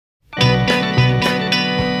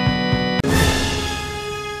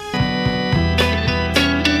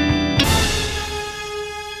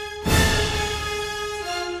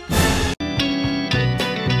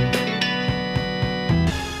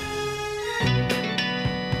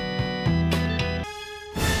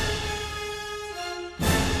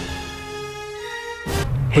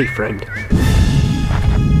Hey, friend.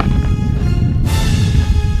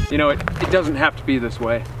 You know, it doesn't have to be this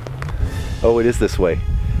way. Oh, it is this way.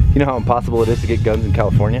 You know how impossible it is to get guns in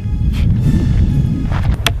California?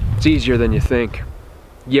 It's easier than you think.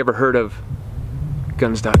 You ever heard of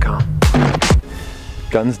guns.com?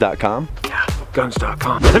 Guns.com? Yeah,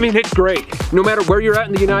 guns.com. I mean, it's great. No matter where you're at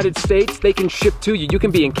in the United States, they can ship to you. You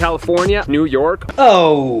can be in California, New York.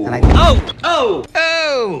 Oh!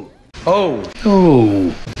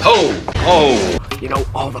 You know,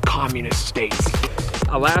 all the communist states.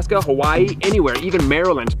 Alaska, Hawaii, anywhere, even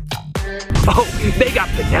Maryland. Oh, they got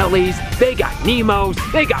Benellis, they got Nemos,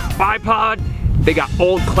 they got bipod, they got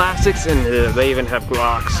old classics, and they even have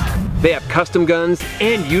Glocks. They have custom guns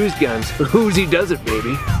and used guns. Uzi does it,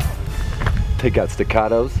 baby. They got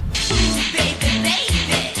staccatos.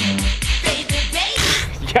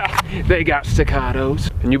 Yeah, they got staccatos.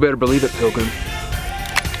 And you better believe it, Pilgrim.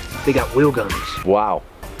 They got wheel guns. Wow.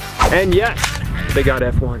 And yes, they got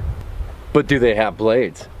F1. But do they have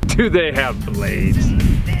blades? Do they have blades?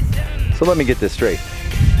 So let me get this straight.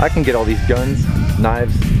 I can get all these guns,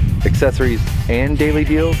 knives, accessories, and daily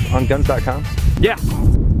deals on guns.com? Yeah.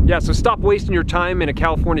 Yeah, so stop wasting your time in a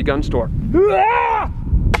California gun store.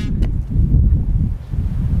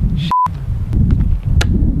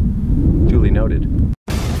 Duly noted.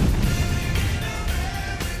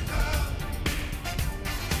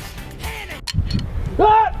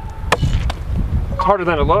 It's harder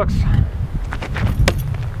than it looks.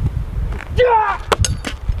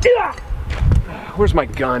 Where's my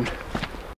gun?